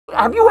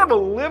Have you ever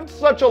lived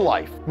such a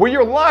life where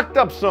you're locked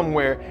up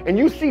somewhere and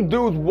you see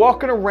dudes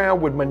walking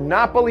around with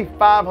Monopoly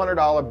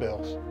 $500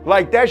 bills?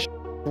 Like that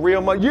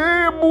real money.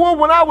 Yeah, boy,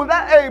 when I was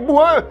hey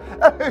boy,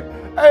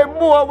 hey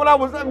boy, when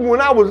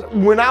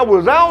I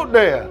was out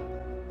there.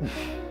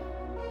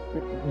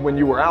 When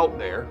you were out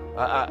there,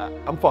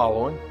 I'm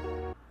following.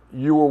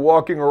 You were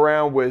walking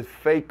around with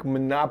fake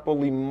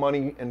Monopoly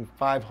money and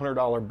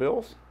 $500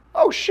 bills?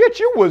 Oh shit,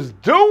 you was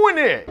doing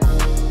it!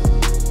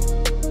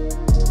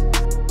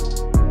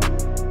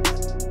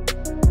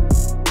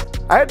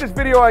 I had this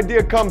video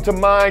idea come to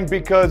mind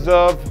because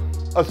of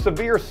a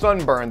severe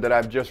sunburn that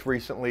I've just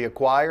recently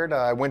acquired.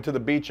 I went to the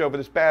beach over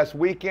this past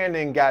weekend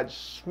and got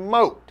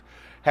smoked.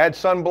 Had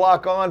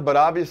sunblock on, but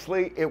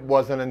obviously it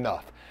wasn't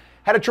enough.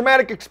 Had a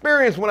traumatic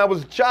experience when I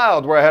was a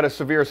child where I had a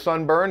severe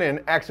sunburn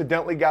and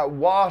accidentally got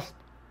wasp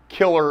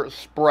killer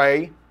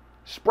spray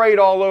sprayed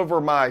all over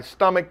my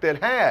stomach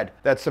that had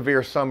that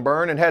severe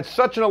sunburn, and had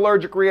such an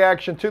allergic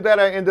reaction to that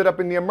I ended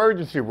up in the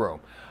emergency room.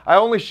 I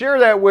only share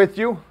that with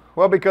you,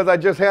 well, because I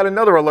just had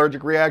another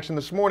allergic reaction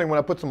this morning when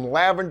I put some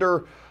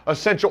lavender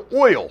essential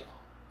oil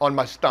on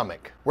my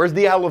stomach. Where's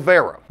the aloe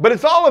vera? But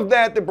it's all of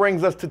that that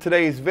brings us to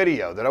today's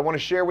video that I want to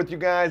share with you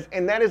guys,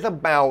 and that is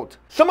about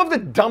some of the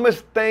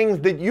dumbest things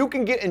that you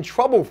can get in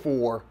trouble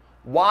for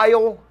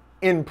while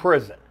in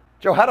prison.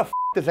 Joe, how the f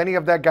does any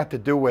of that got to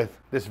do with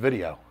this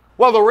video?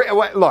 Well,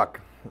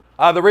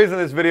 the reason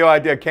this video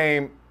idea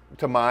came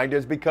to mind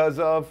is because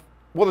of,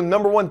 well, the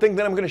number one thing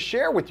that I'm going to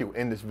share with you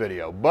in this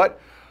video. But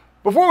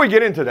before we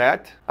get into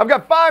that, I've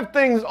got 5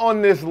 things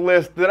on this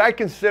list that I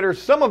consider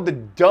some of the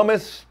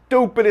dumbest,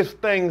 stupidest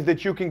things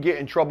that you can get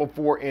in trouble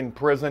for in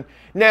prison.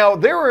 Now,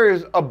 there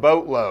is a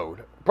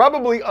boatload,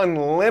 probably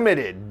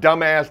unlimited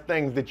dumbass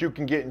things that you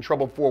can get in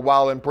trouble for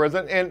while in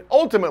prison, and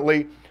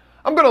ultimately,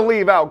 I'm going to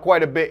leave out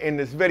quite a bit in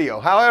this video.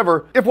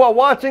 However, if while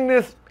watching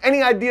this,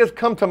 any ideas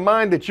come to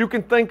mind that you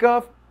can think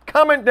of,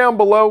 comment down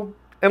below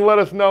and let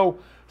us know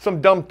some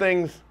dumb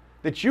things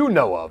that you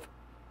know of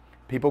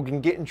people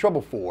can get in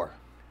trouble for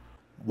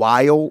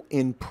while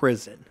in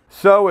prison.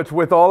 So it's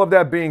with all of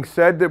that being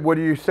said that what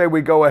do you say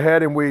we go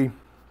ahead and we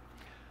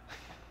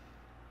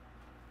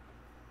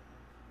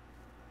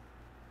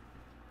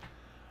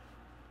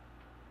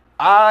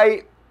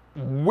I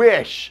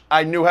wish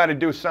I knew how to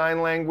do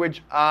sign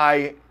language.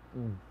 I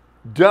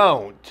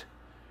don't.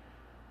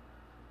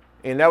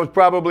 And that was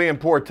probably in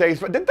poor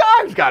taste. But the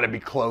dive's got to be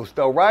close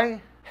though, right?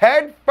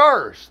 Head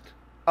first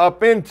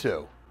up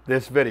into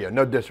this video.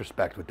 No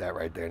disrespect with that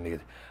right there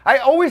neither. I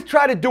always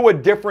try to do a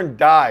different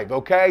dive,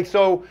 okay?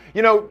 So,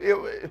 you know,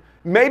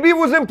 maybe it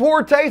was in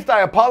poor taste.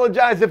 I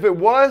apologize if it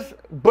was.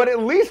 But at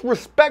least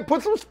respect.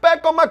 Put some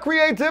spec on my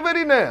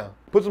creativity now.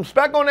 Put some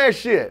spec on that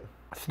shit.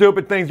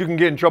 Stupid things you can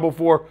get in trouble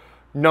for.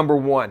 Number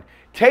 1,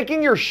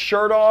 taking your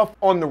shirt off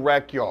on the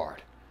rec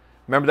yard.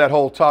 Remember that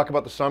whole talk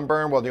about the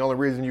sunburn? Well, the only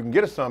reason you can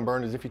get a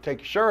sunburn is if you take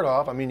your shirt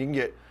off. I mean, you can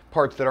get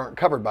parts that aren't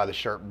covered by the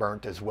shirt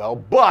burnt as well.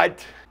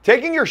 But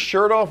taking your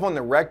shirt off on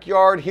the rec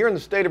yard here in the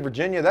state of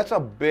Virginia, that's a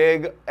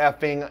big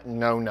effing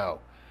no-no.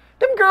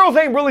 Them girls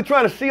ain't really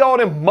trying to see all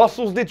them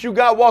muscles that you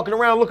got walking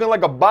around looking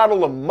like a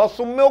bottle of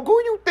muscle milk. Who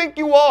you think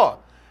you are?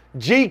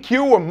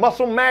 GQ or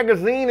Muscle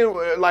Magazine?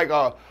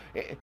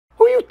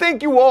 Who you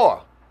think you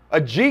are? A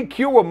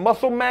GQ or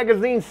Muscle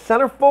Magazine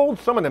centerfold?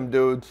 Some of them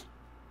dudes.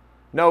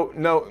 No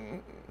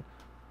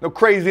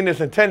craziness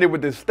intended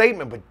with this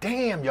statement, but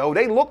damn, yo,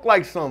 they look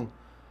like some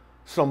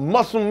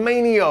muscle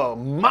mania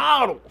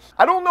models.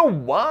 I don't know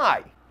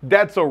why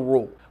that's a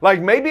rule. Like,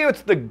 maybe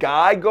it's the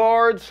guy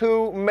guards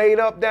who made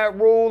up that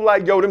rule.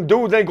 Like, yo, them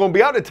dudes ain't gonna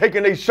be out there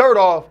taking their shirt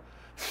off,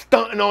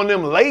 stunting on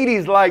them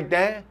ladies like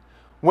that,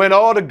 when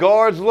all the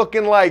guards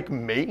looking like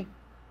me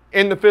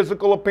in the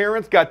physical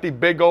appearance, got the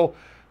big old,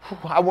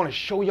 I want to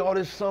show y'all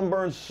this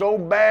sunburn so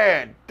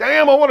bad.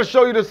 Damn, I want to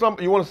show you this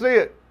sunburn. You want to see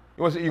it?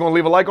 You want to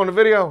leave a like on the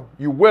video?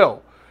 You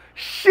will.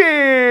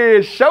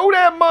 Shit, show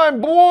that man,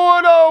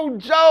 boy, though,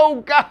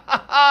 Joe.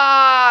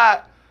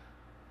 God.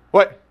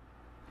 What?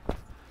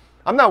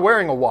 I'm not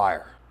wearing a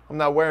wire. I'm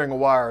not wearing a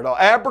wire at all.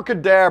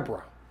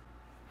 Abracadabra.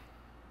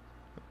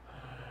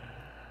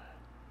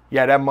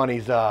 Yeah, that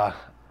money's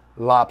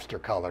lobster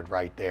colored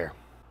right there.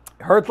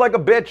 Hurts like a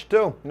bitch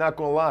too, not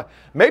gonna lie.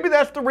 Maybe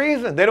that's the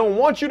reason. They don't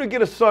want you to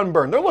get a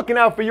sunburn. They're looking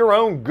out for your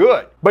own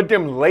good. But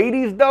them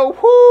ladies though,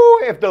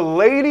 whoo, if the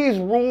ladies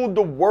ruled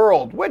the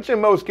world, which in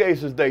most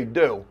cases they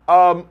do,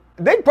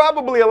 they'd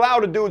probably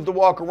allow the dudes to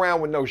walk around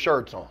with no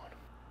shirts on.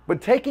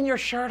 But taking your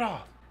shirt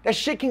off, that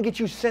shit can get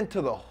you sent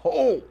to the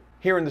hole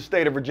here in the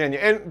state of Virginia.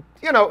 And,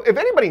 you know, if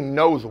anybody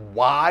knows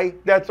why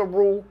that's a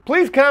rule,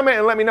 please comment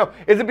and let me know.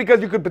 Is it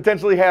because you could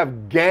potentially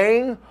have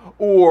gang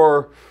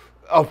or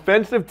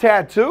offensive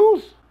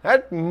tattoos?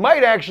 That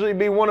might actually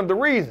be one of the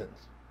reasons.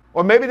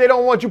 Or maybe they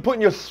don't want you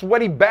putting your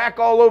sweaty back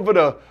all over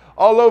the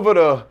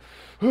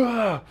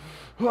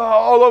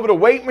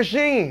weight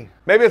machine.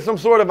 Maybe it's some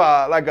sort of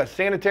like a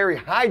sanitary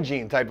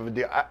hygiene type of a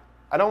deal.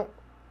 I don't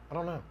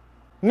know.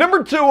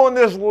 Number 2 on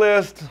this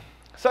list,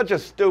 such a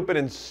stupid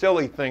and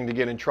silly thing to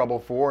get in trouble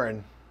for,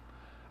 and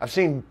I've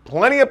seen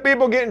plenty of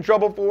people get in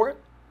trouble for it.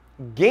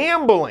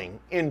 gambling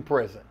in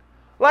prison.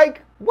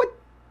 Like, what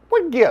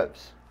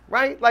gives,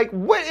 right? Like,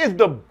 what is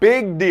the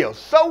big deal?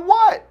 So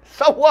what?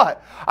 So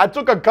what? I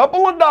took a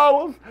couple of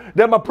dollars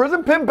that my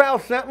prison pen pal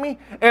sent me,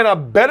 and I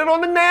bet it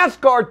on the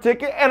NASCAR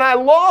ticket, and I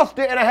lost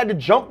it, and I had to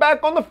jump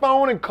back on the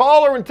phone and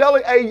call her and tell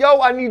her, hey, yo,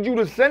 I need you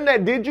to send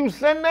that. Did you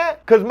send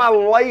that? Because my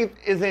life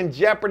is in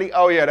jeopardy.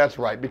 Oh, yeah, that's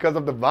right, because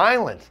of the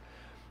violence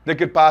that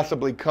could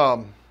possibly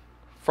come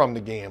from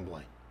the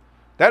gambling.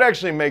 That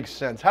actually makes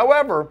sense.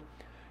 However,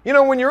 you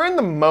know, when you're in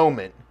the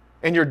moment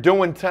and you're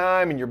doing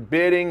time and you're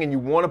bidding and you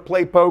want to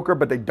play poker,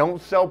 but they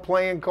don't sell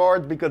playing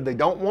cards because they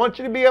don't want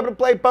you to be able to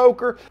play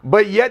poker,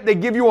 but yet they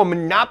give you a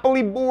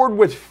Monopoly board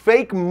with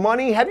fake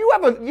money. Have you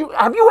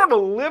ever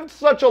lived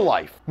such a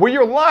life where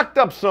you're locked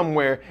up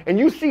somewhere and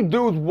you see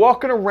dudes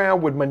walking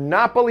around with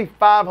Monopoly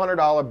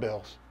 $500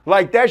 bills?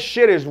 Like, that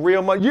shit is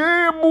real money.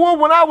 Yeah, boy,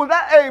 when I was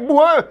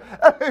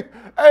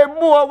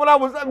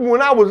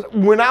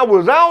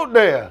out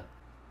there.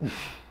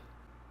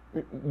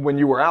 When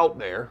you were out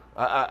there,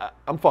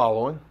 I'm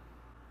following.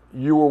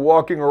 You were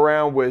walking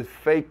around with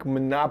fake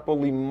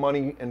Monopoly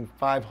money and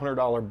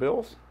 $500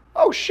 bills?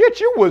 Oh shit,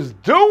 you was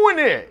doing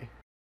it.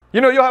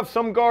 You know, you'll have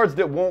some guards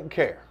that won't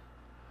care.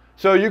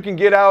 So you can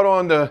get out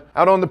on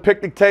the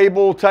picnic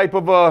table type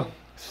of a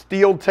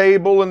steel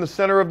table in the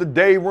center of the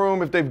day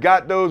room if they've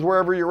got those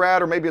wherever you're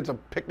at, or maybe it's a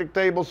picnic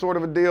table sort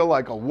of a deal,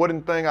 like a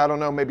wooden thing, I don't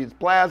know, maybe it's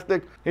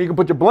plastic. And you can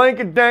put your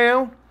blanket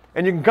down,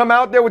 and you can come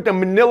out there with the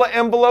manila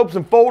envelopes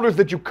and folders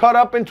that you cut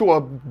up into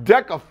a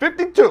deck of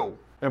 52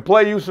 and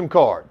play you some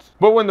cards.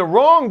 But when the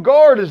wrong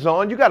guard is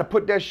on, you gotta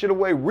put that shit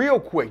away real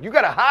quick. You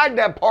gotta hide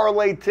that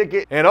parlay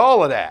ticket and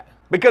all of that.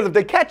 Because if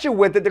they catch you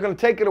with it, they're gonna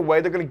take it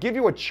away, they're gonna give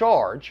you a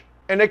charge,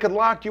 and they could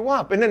lock you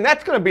up. And then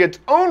that's gonna be its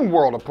own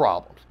world of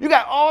problems. You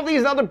got all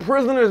these other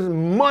prisoners'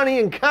 money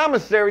and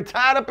commissary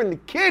tied up in the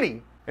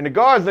kitty. And the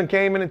guards then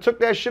came in and took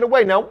that shit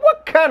away. Now,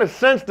 what kind of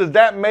sense does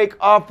that make,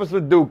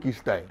 Officer Dookie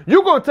Stain?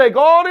 You're gonna take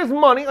all this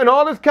money and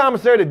all this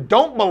commissary that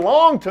don't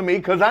belong to me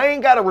because I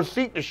ain't got a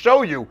receipt to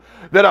show you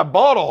that I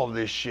bought all of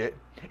this shit.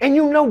 And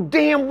you know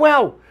damn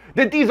well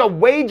that these are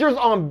wagers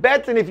on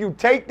bets, and if you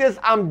take this,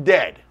 I'm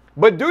dead.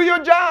 But do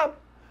your job.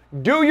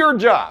 Do your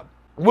job.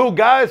 Will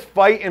guys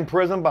fight in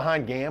prison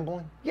behind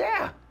gambling?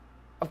 Yeah,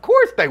 of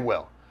course they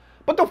will.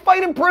 But they'll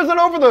fight in prison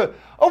over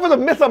the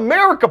Miss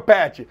America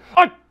pageant.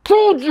 I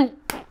told you,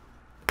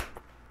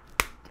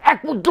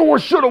 Ecuador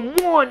should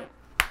have won.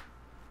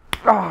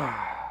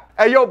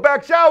 Hey, yo,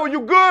 back shower,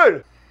 you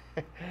good?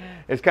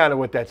 It's kind of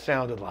what that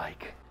sounded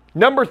like.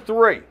 Number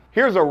 3,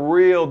 here's a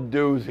real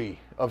doozy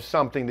of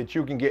something that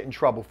you can get in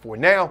trouble for.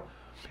 Now,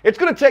 it's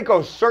going to take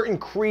a certain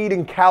creed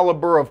and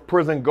caliber of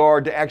prison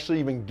guard to actually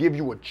even give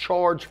you a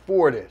charge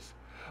for this.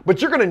 But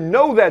you're going to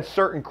know that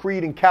certain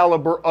creed and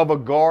caliber of a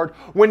guard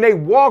when they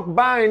walk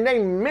by and they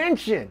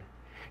mention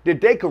that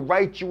they could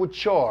write you a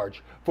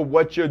charge for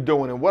what you're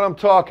doing. And what I'm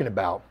talking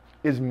about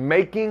is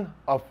making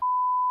a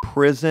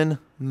prison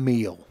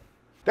meal.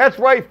 That's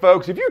right,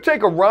 folks. If you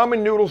take a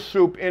ramen noodle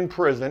soup in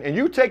prison and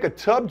you take a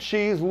tub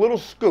cheese, little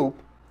scoop,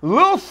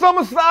 little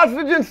summer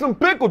sausage and some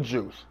pickle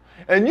juice,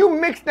 and you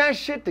mix that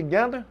shit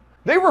together,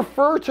 they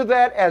refer to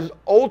that as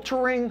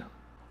altering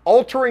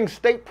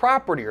state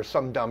property or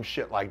some dumb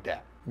shit like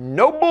that.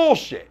 No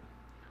bullshit.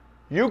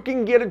 You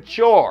can get a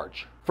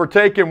charge for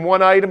taking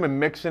one item and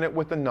mixing it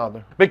with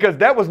another. Because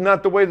that was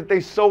not the way that they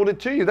sold it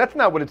to you. That's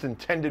not what its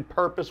intended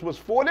purpose was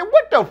for. Then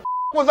what the f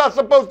was I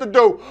supposed to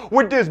do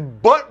with this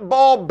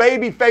buttball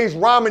babyface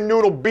ramen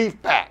noodle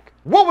beef pack?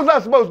 What was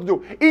I supposed to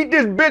do? Eat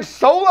this bitch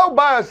solo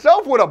by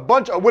herself with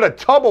a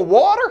tub of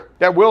water?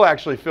 That will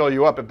actually fill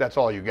you up if that's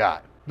all you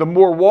got. The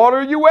more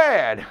water you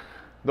add,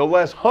 the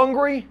less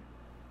hungry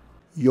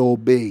you'll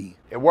be.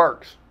 It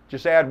works.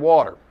 Just add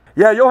water.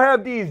 Yeah, you'll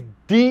have these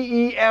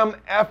DEM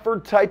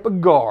effort type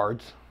of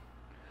guards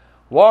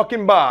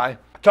walking by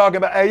talking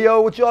about, hey,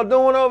 yo, what y'all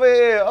doing over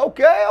here?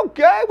 Okay,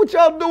 what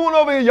y'all doing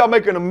over here? Y'all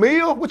making a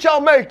meal? What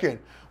y'all making?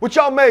 What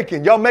y'all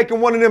making? Y'all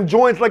making one of them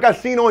joints like I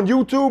seen on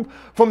YouTube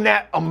from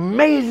that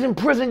amazing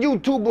prison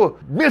YouTuber,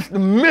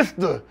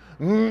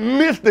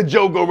 Mr.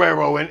 Joe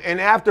Guerrero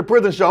and After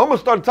Prison Show. I'm gonna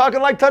start talking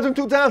like Touching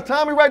Two Times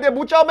Tommy right there. But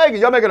what y'all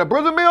making? Y'all making a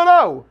prison meal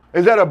though?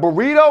 Is that a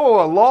burrito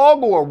or a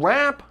log or a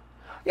wrap?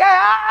 Yeah,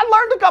 I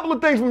learned a couple of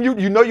things from you.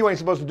 You know you ain't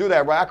supposed to do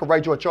that, right? I could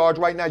write you a charge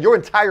right now. Your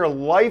entire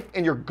life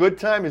and your good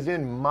time is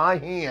in my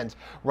hands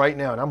right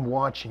now, and I'm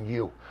watching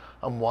you.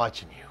 I'm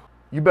watching you.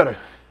 You better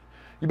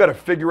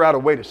figure out a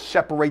way to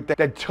separate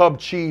that tub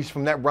cheese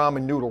from that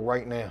ramen noodle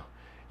right now.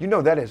 You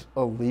know that is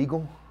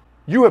illegal.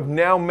 You have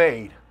now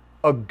made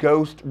a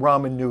ghost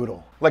ramen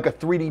noodle, like a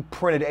 3D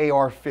printed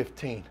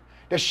AR-15.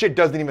 That shit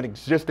doesn't even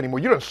exist anymore.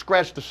 You done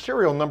scratched the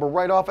serial number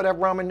right off of that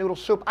ramen noodle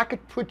soup. I could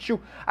put you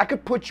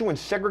in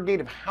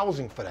segregated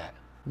housing for that.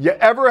 You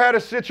ever had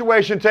a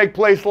situation take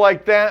place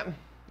like that?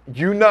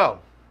 You know,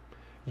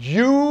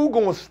 you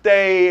gonna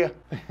stay.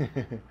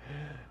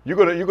 you're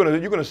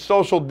gonna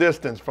social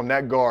distance from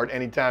that guard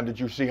anytime that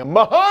you see him.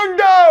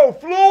 Mahundo,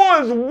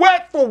 floor is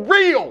wet for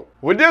real.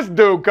 With this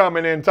dude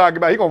coming in talking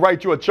about he gonna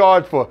write you a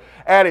charge for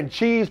adding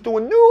cheese to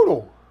a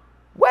noodle.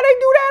 Where they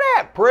do that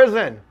at?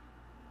 Prison.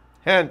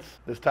 Hence,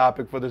 this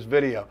topic for this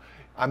video.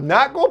 I'm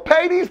not going to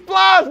pay these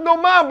flies no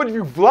mind, but if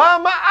you fly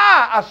in my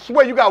eye, I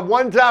swear you got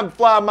one time to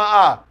fly in my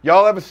eye.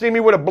 Y'all ever see me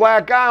with a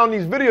black eye on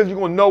these videos, you're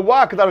going to know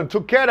why, because I done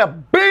took care of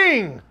that.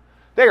 Bing!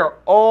 They are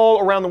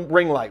all around the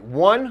ring light.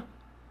 One's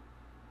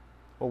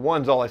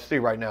all I see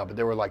right now, but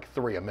there were like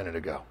 3 a minute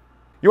ago.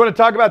 You want to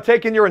talk about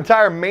taking your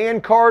entire man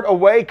card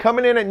away?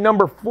 Coming in at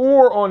number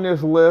 4 on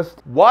this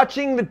list,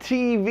 watching the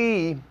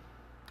TV,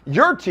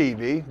 your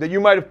TV, that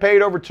you might have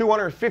paid over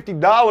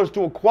 $250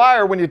 to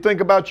acquire when you think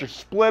about your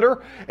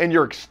splitter and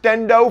your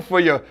extendo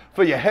for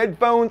your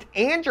headphones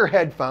and your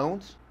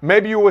headphones.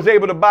 Maybe you was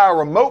able to buy a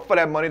remote for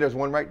that money. There's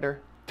one right there.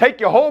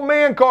 Take your whole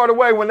man card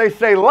away when they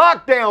say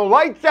lockdown,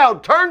 lights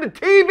out, turn the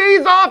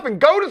TVs off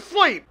and go to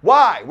sleep.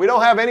 Why? We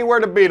don't have anywhere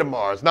to be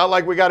tomorrow. It's not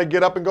like we got to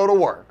get up and go to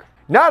work.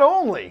 Not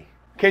only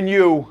can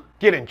you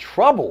get in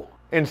trouble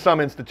in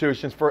some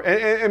institutions for,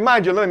 and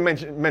mind you, let me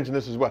mention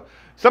this as well.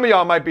 Some of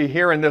y'all might be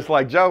hearing this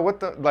like, Joe,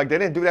 like they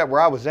didn't do that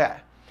where I was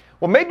at.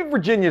 Well, maybe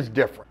Virginia's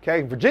different,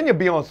 okay? Virginia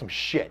be on some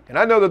shit. And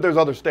I know that there's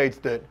other states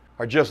that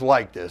are just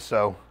like this.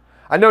 So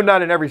I know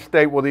not in every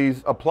state will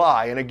these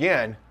apply. And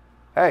again,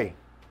 hey,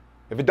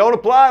 if it don't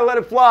apply, let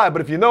it fly.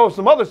 But if you know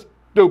some other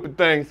stupid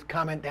things,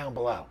 comment down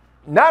below.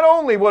 Not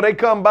only will they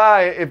come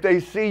by if they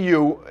see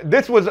you,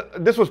 this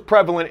was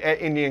prevalent at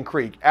Indian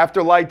Creek.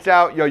 After lights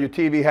out, your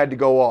TV had to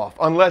go off,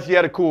 unless you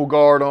had a cool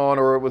guard on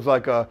or it was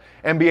like a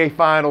NBA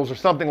Finals or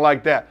something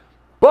like that.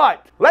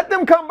 But let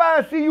them come by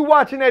and see you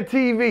watching that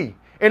TV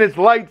and it's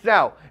lights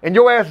out and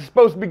your ass is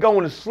supposed to be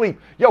going to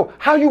sleep. Yo,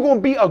 how you gonna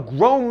be a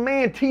grown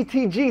man,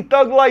 TTG,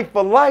 thug life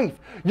for life?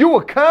 You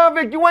a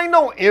convict, you ain't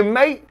no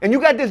inmate, and you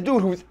got this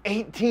dude who's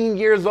 18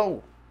 years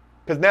old,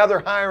 because now they're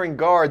hiring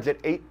guards at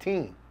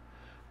 18.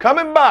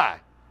 Coming by.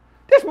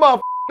 This motherfucker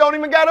don't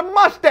even got a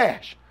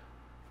mustache.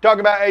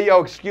 Talking about, hey,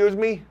 yo, excuse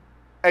me?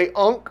 Hey,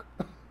 unk.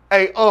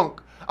 Hey,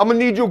 unk. I'm going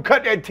to need you to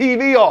cut that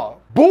TV off.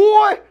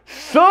 Boy,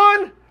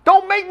 son,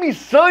 don't make me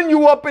son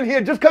you up in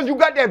here. Just because you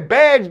got that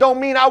badge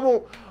don't mean I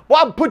won't.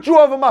 Well, I'll put you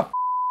over my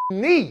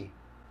knee,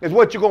 is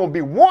what you're going to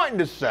be wanting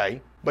to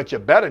say, but you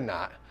better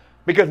not.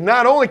 Because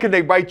not only can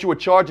they write you a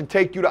charge and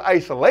take you to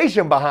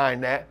isolation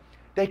behind that,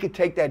 they could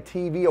take that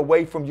TV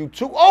away from you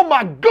too. Oh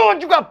my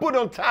God, you got put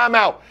on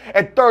timeout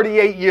at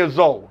 38 years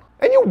old.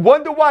 And you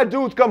wonder why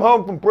dudes come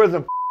home from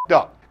prison f***ed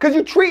up. Because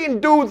you're treating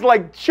dudes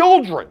like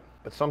children.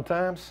 But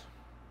sometimes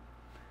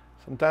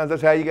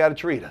that's how you got to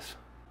treat us.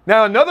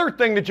 Now, another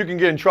thing that you can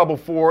get in trouble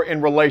for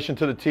in relation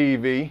to the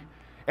TV,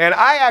 and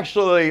I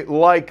actually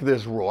like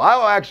this rule.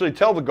 I'll actually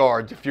tell the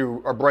guards if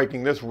you are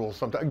breaking this rule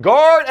sometimes.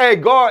 Guard,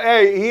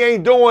 hey, he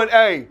ain't doing,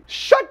 hey,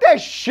 shut that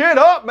shit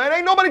up, man.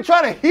 Ain't nobody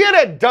trying to hear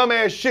that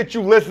dumbass shit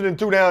you listening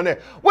to down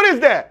there. What is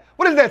that?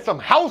 What is that, some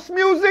house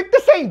music?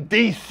 This ain't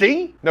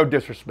DC. No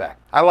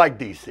disrespect. I like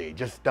DC.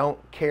 Just don't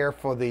care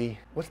for the,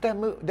 what's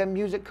that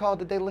music called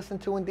that they listen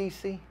to in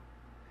DC?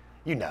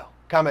 You know.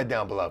 Comment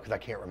down below because I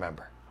can't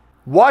remember.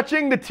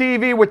 Watching the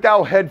TV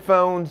without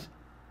headphones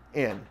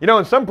in. You know,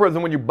 in some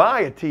prison, when you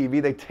buy a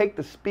TV, they take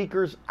the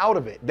speakers out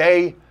of it.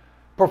 They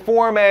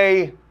perform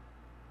not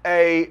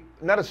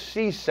a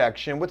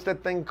C-section, what's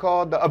that thing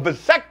called? A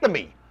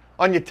vasectomy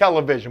on your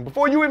television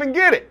before you even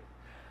get it.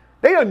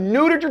 They done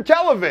neutered your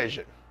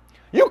television.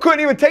 You couldn't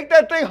even take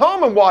that thing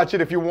home and watch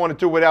it if you wanted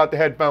to without the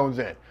headphones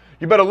in.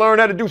 You better learn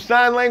how to do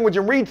sign language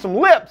and read some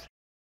lips.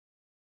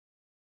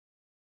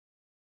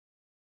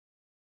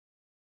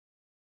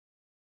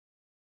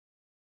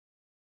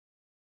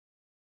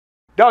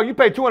 Dog, you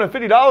pay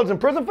 $250 in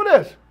prison for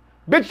this.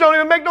 Bitch don't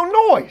even make no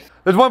noise.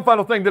 There's one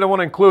final thing that I want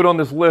to include on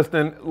this list,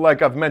 and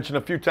like I've mentioned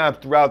a few times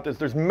throughout this,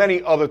 there's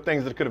many other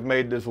things that could have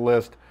made this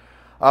list.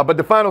 But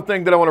the final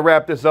thing that I want to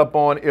wrap this up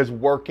on is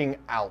working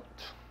out.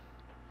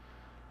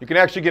 You can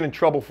actually get in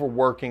trouble for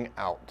working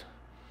out.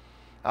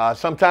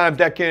 Sometimes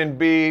that can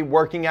be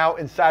working out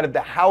inside of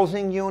the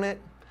housing unit.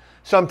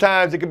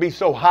 Sometimes it can be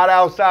so hot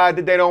outside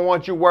that they don't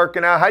want you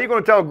working out. How are you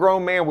going to tell a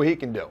grown man what he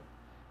can do?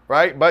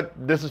 Right? But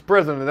this is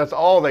prison, and that's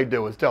all they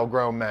do is tell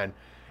grown men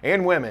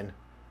and women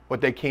what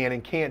they can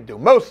and can't do.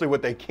 Mostly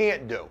what they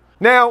can't do.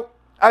 Now,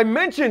 I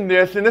mentioned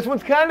this, and this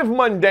one's kind of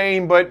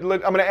mundane, but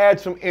look, I'm going to add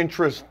some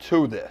interest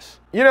to this.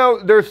 You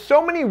know, there's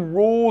so many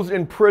rules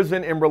in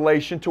prison in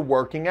relation to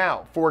working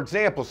out. For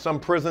example, some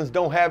prisons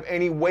don't have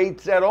any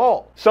weights at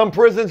all. Some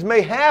prisons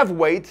may have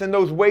weights, and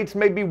those weights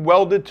may be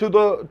welded to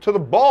the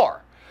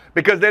bar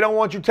because they don't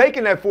want you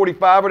taking that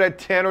 45 or that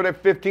 10 or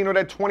that 15 or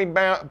that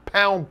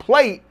 20-pound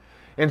plate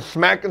and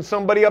smacking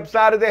somebody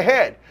upside of the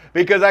head.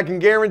 Because I can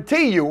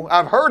guarantee you,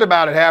 I've heard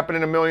about it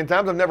happening a million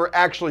times. I've never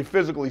actually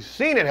physically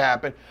seen it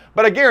happen.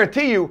 But I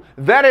guarantee you,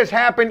 that has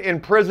happened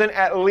in prison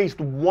at least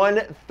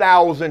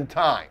 1,000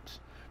 times.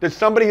 That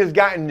somebody has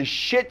gotten the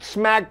shit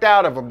smacked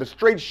out of them. The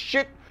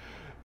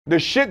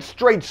shit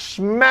straight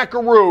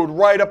smackarooed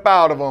right up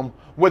out of them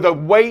with a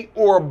weight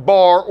or a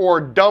bar or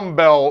a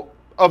dumbbell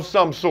of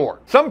some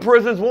sort. Some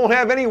prisons won't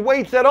have any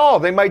weights at all.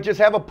 They might just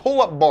have a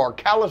pull-up bar,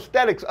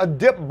 calisthenics, a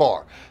dip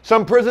bar.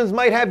 Some prisons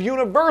might have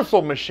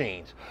universal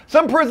machines.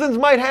 Some prisons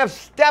might have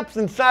steps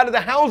inside of the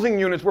housing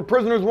units where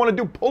prisoners want to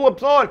do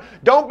pull-ups on.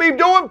 Don't be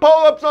doing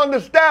pull-ups on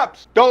the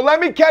steps. Don't let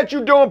me catch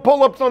you doing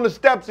pull-ups on the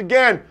steps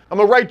again. I'm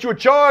going to write you a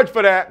charge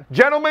for that.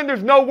 Gentlemen,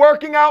 there's no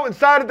working out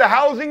inside of the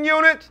housing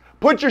units.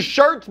 Put your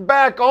shirts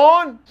back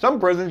on. Some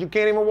prisons you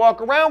can't even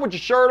walk around with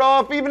your shirt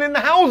off even in the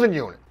housing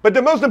unit. But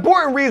the most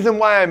important reason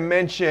why I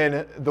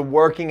mention the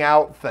working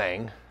out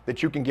thing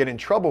that you can get in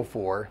trouble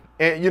for,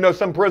 and you know,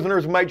 some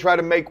prisoners might try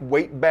to make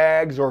weight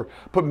bags or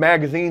put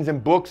magazines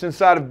and books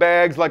inside of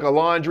bags like a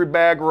laundry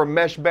bag or a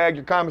mesh bag,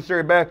 your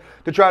commissary bag,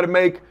 to try to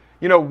make,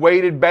 you know,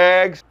 weighted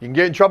bags. You can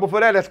get in trouble for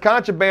that. That's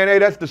contraband. Hey,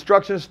 that's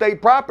destruction of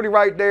state property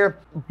right there.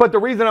 But the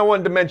reason I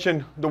wanted to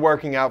mention the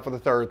working out for the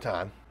third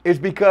time is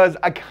because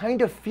I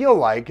kind of feel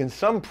like in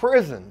some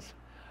prisons,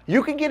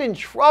 you can get in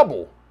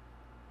trouble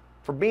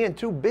for being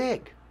too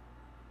big.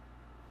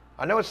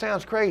 I know it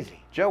sounds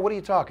crazy. Joe, what are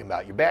you talking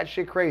about? You're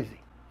batshit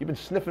crazy. You've been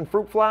sniffing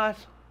fruit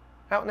flies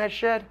out in that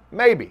shed?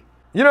 Maybe.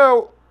 You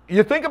know,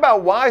 you think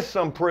about why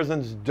some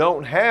prisons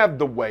don't have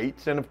the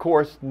weights, and of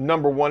course,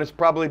 number one is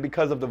probably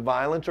because of the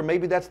violence, or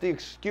maybe that's the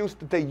excuse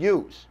that they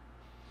use.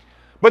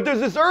 But there's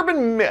this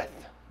urban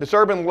myth, this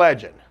urban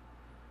legend,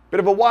 bit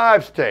of a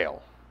wives'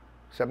 tale,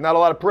 except not a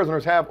lot of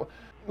prisoners have,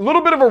 a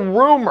little bit of a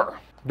rumor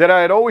that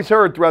I had always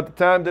heard throughout the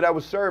time that I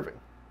was serving.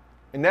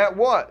 And that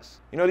was,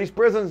 you know, these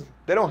prisons,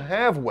 they don't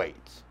have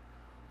weights,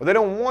 or they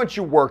don't want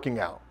you working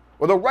out,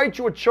 or they'll write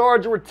you a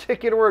charge or a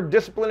ticket or a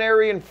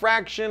disciplinary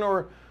infraction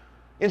or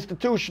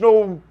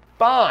institutional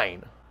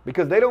fine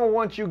because they don't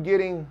want you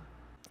getting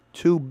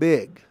too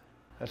big.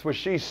 That's what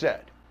she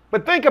said.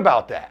 But think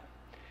about that.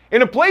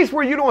 In a place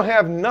where you don't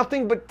have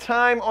nothing but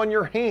time on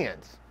your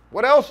hands,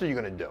 what else are you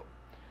going to do?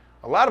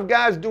 A lot of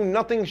guys do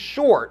nothing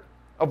short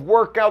of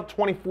workout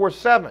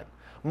 24/7.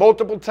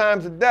 Multiple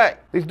times a day.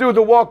 These dudes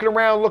are walking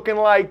around looking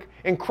like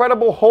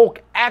Incredible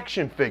Hulk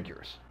action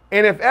figures.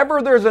 And if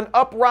ever there's an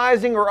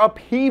uprising or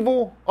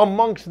upheaval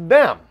amongst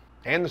them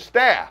and the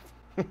staff,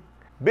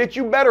 bitch,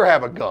 you better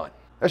have a gun.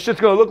 That shit's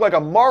gonna look like a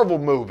Marvel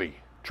movie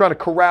trying to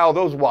corral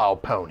those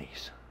wild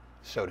ponies,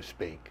 so to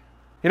speak.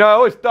 You know, I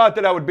always thought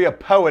that I would be a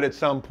poet at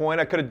some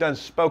point. I could have done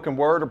spoken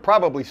word or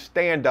probably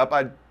stand-up.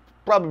 I'd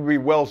probably be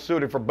well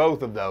suited for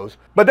both of those.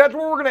 But that's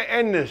where we're gonna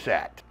end this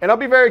at. And I'll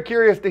be very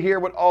curious to hear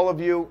what all of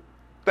you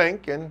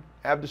think and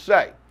have to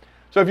say.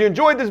 So if you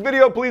enjoyed this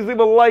video, please leave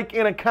a like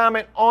and a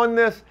comment on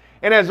this.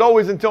 And as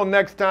always, until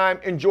next time,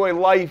 enjoy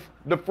life,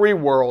 the free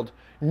world.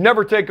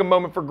 Never take a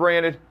moment for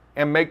granted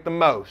and make the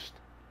most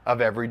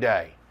of every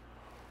day.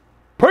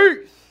 Peace!